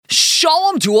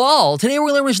Shalom to all! Today we're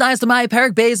learning Mishnah Demai,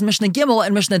 Perek Beis, Mishnah Gimel,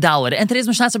 and Mishnah Daled. And today's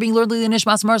Mishnahs are being learned in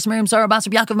Nishmas Mars, Miriam, Sarah, Bas,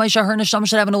 Yaakov, Maisha, Her, Nisham,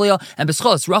 Shadav, and Elio, and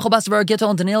Beschos, Rachel, Bas, Var, Gittel,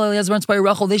 and Daniel, Eliezer, and Spire,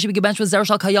 Rachel. They should be gebenched with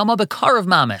Zerashal Kayama, Bekar of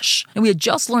Mamish. And we had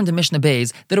just learned in Mishnah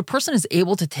Beis that a person is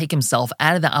able to take himself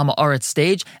out of the Amma Aretz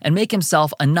stage and make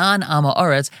himself a non-Amma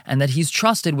Aretz, and that he's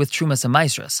trusted with Trumas and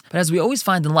Maisras. But as we always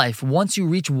find in life, once you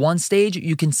reach one stage,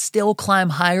 you can still climb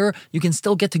higher, you can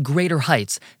still get to greater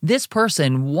heights. This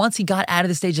person, once he got out of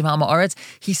the stage of Amma Aretz,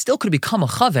 he still could become a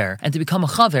chaver. And to become a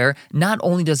chaver, not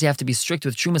only does he have to be strict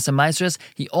with Trumas and Maisras,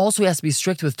 he also has to be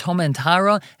strict with Toma and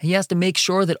Tahara. He has to make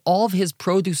sure that all of his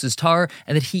produce is tar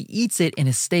and that he eats it in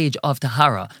a stage of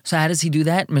Tahara. So how does he do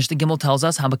that? Mishnah Gimel tells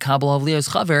us, Habakabal Avliya is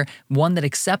chaver, one that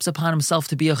accepts upon himself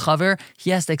to be a chaver, he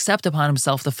has to accept upon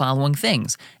himself the following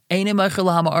things. He's not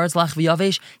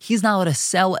allowed to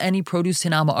sell any produce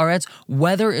in Amma Aretz,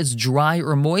 whether it's dry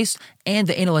or moist, and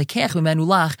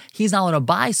he's not allowed to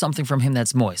buy something from him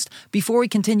that's moist. Before we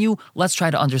continue, let's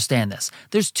try to understand this.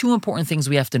 There's two important things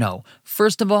we have to know.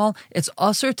 First of all, it's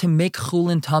usher to make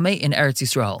chulin tameh in Eretz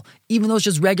Yisrael. Even though it's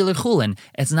just regular chulin,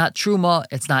 it's not truma,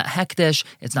 it's not hekdesh,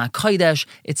 it's not kodesh,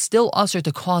 it's still usher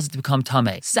to cause it to become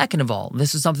tameh. Second of all,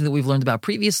 this is something that we've learned about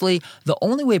previously, the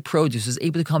only way produce is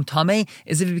able to become tameh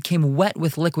is if it became wet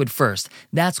with liquid first.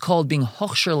 That's called being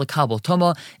hochsher lekabel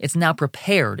toma. It's now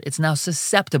prepared, it's now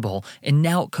susceptible, and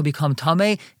now it could become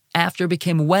tameh. After it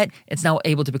became wet, it's now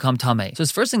able to become tameh. So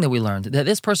it's first thing that we learned, that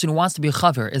this person who wants to be a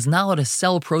chaver is not allowed to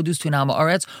sell produce to an Amma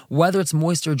Aretz, whether it's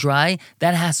moist or dry.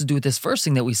 That has to do with this first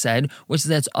thing that we said, which is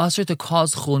that it's usher to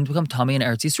cause chulin to become tameh in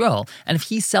Eretz Yisrael. And if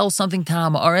he sells something to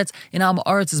Amma Aretz, and Amma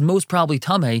Aretz is most probably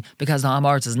tameh, because the Amma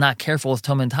Aretz is not careful with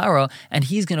Toma and Tahara, and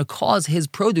he's going to cause his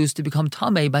produce to become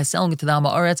tameh by selling it to the Amma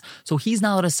Aretz, so he's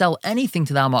not allowed to sell anything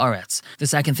to the Amma Aretz. The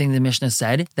second thing the Mishnah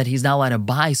said, that he's not allowed to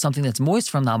buy something that's moist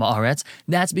from the Amma Aretz,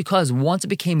 that's because once it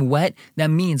became wet, that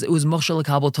means it was mochel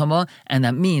lekabel toma, and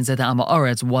that means that the Amma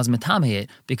Aretz was metameh,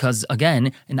 because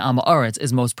again, an Amma Aretz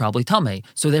is most probably tameh.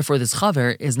 So therefore, this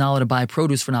chaver is not allowed to buy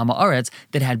produce from Amma Aretz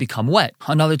that had become wet.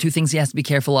 Another two things he has to be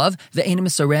careful of: the ein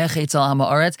misarech etzel Amma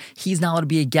Aretz, he's not allowed to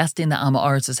be a guest in the Amma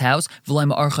Aretz's house.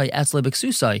 V'loy ma'archay etzle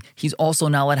b'ksusai, he's also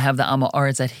not allowed to have the Amma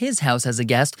Aretz at his house as a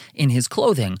guest in his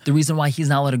clothing. The reason why he's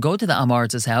not allowed to go to the Amma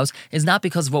Aretz's house is not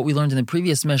because of what we learned in the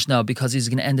previous Mishnah, because he's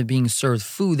going to end up being served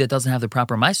food that doesn't have the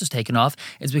proper maisros taken off.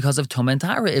 It's because of Toma and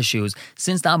Tahara issues.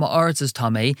 Since the Amma Aretz is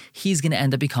tameh, he's going to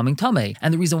end up becoming tameh.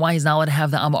 And the reason why he's not allowed to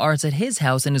have the Amma Aretz at his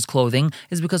house in his clothing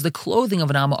is because the clothing of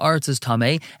an Amma Aretz is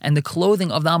tameh, and the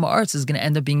clothing of the Amma Aretz is going to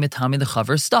end up being metameh the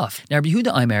chaver's stuff. Now Rabbi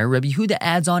Yehuda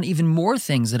adds on even more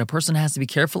things that a person has to be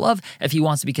careful of if he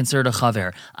wants to be considered a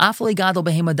chaver. Afle gadol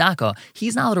behema daka,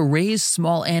 he's not allowed to raise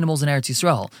small animals in Eretz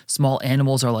Yisrael. Small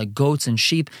animals are like goats and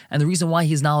sheep, and the reason why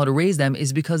he's not allowed to raise them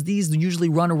is because these usually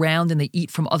run around and they eat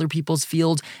from other people's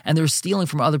fields, and they're stealing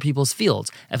from other people's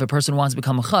fields. If a person wants to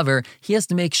become a chaver, he has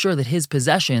to make sure that his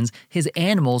possessions, his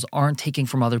animals, aren't taking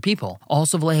from other people.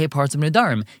 Also, v'lehe parts of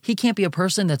nedarim, he can't be a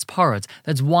person that's parat,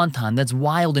 that's wanton, that's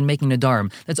wild in making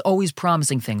nedarim, that's always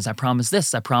promising things. I promise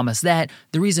this, I promise that.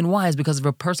 The reason why is because if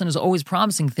a person is always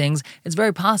promising things, it's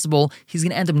very possible he's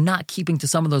going to end up not keeping to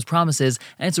some of those promises,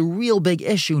 and it's a real big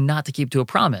issue not to keep to a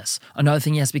promise. Another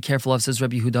thing he has to be careful of, says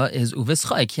Rabbi Yehuda, is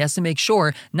uvischayk. He has to make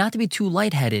sure not to be too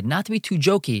lightheaded, not to be too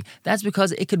jokey. That's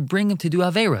because it could bring him to do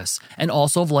Averis. And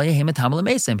also,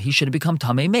 he should have become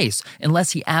Tameh Mace,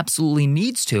 unless he absolutely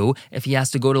needs to. If he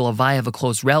has to go to Levi of a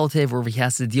close relative, or if he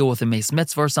has to deal with a Mace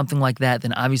Mitzvah or something like that,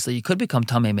 then obviously he could become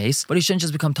Tameh Mace, but he shouldn't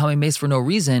just become Tameh Mace for no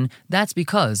reason. That's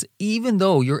because even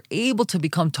though you're able to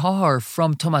become Tahar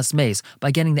from Tomas Mace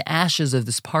by getting the ashes of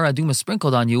this Paraduma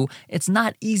sprinkled on you, it's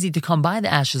not easy to come by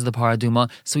the ashes of the Paraduma,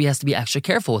 so he has to be extra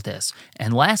careful with this.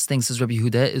 And last thing, says Rabbi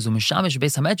Yehuda, is Umishamish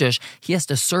Beis HaMedrash, he has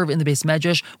to serve in the Beis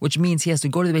Medrash, which means he has to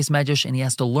go to the Beis Medrash and he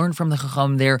has to learn from the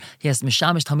Chacham there. He has to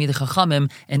Mishamish Talmidei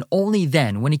Chachamim, and only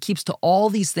then, when he keeps to all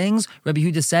these things, Rabbi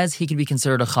Yehuda says he can be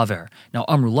considered a chaver. Now,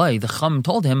 Amru Lai, the Chacham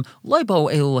told him, Lai bo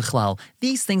elu lechlal.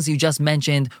 These things you just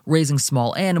mentioned, raising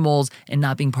small animals and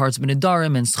not being parts of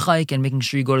nedarim and schayk and making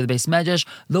sure you go to the Beis Medrash,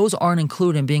 those aren't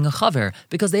included in being a chaver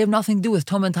because they have nothing to do with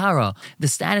Toma and Tahara. The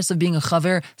status of being a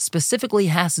chaver specifically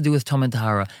has to do with Toma and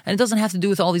Tahara, and it doesn't have to do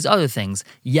with all these other things.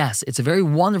 Yes, it's a very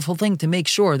wonderful thing to make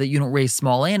sure that you don't raise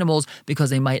small animals because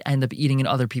they might end up eating in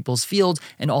other people's fields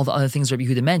and all the other things Rabbi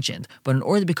Yehuda mentioned. But in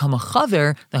order to become a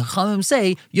chaver, the Chachamim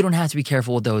say you don't have to be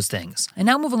careful with those things. And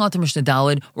now moving on to Mishnah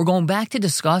Daled, we're going back to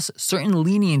discuss certain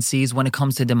leniencies when it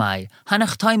comes to Demai.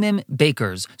 Hanach taimim,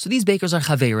 bakers. So these bakers are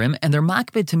chaverim, and they're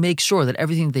makbid to make sure that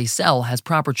everything that they sell has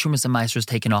proper trumas and maisros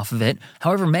taken off of it.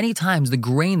 However, many times the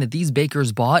grain that these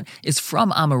bakers bought is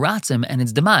from Amaratzim and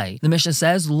it's Demai. The Mishnah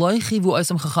says, Loi chivu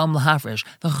oisam chacham lahafresh.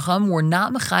 The chacham were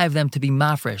not mechayev them to be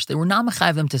mafresh. They were not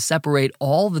mechayev them to separate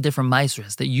all the different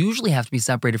maasros that usually have to be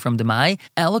separated from demai,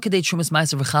 elokadei trumas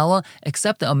meiser v'chala,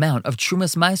 except the amount of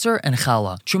trumas meiser and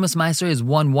chala. Trumas meiser is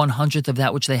 1/100th of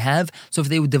that which they have, so if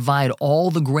they would divide all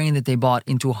the grain that they bought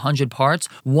into 100 parts,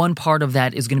 one part of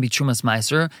that is going to be trumas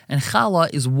meiser, and chala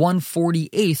is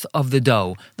 1/48th of the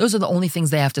dough. Those are the only things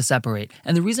they have to separate.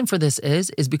 And the reason for this is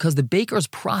because the baker's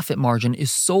profit margin is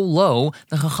so low,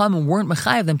 the chachamim weren't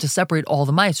mechayev them to separate all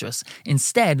the maasros.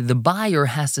 Instead, the buyer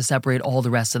has to separate all the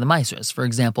rest of the maasros. For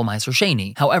example, maaser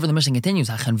sheni. However, the Mishnah continues,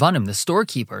 hachanvanim, the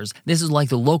storekeepers, this is like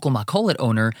the local makolet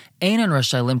owner, einan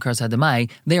rashai limkar demai,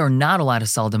 they are not allowed to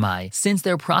sell demai. Since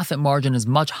their profit margin is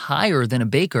much higher than a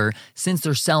baker, since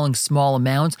they're selling small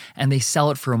amounts and they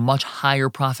sell it for a much higher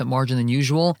profit margin than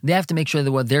usual, they have to make sure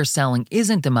that what they're selling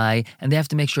isn't demai, and they have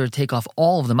to make sure to take off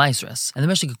all of the maasros. And the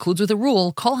Mishnah concludes with a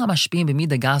rule, kol hamashpim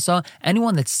b'mida gasa,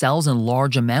 anyone that sells in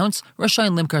large amounts, rashai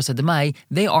limkar demai,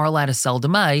 they are allowed to sell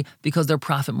demai because their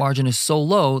profit margin is so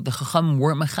low, the chacham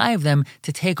weren't mechayev them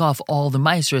to take off all the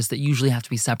maasros that usually have to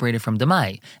be separated from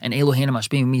demai. And Elohim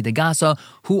mashpim b'mida gasa,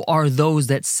 who are those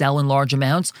that sell in large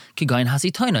amounts? Kigayin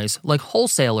hasitoinais, like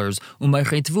wholesalers,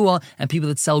 umaychrei tvua, and people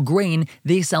that sell grain,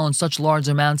 they sell in such large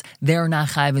amounts, they're not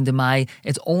chayiv in demai.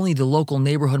 It's only the local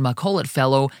neighborhood makolet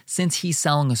fellow, since he's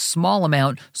selling a small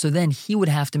amount, so then he would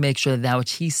have to make sure that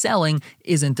which he's selling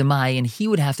isn't demai, and he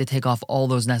would have to take off all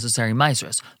those necessary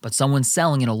maasros. But someone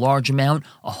selling in a large amount,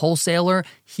 a wholesaler,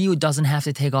 he doesn't have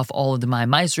to take off all of the demai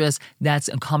maasros. That's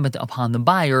incumbent upon the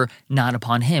buyer, not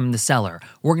upon him, the seller.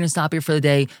 We're going to stop here for the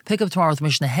day. Pick up tomorrow with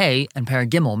Mishnah Hey and Parag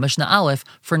Gimel, Mishnah Aleph.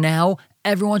 For now,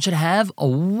 everyone should have a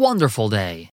wonderful day.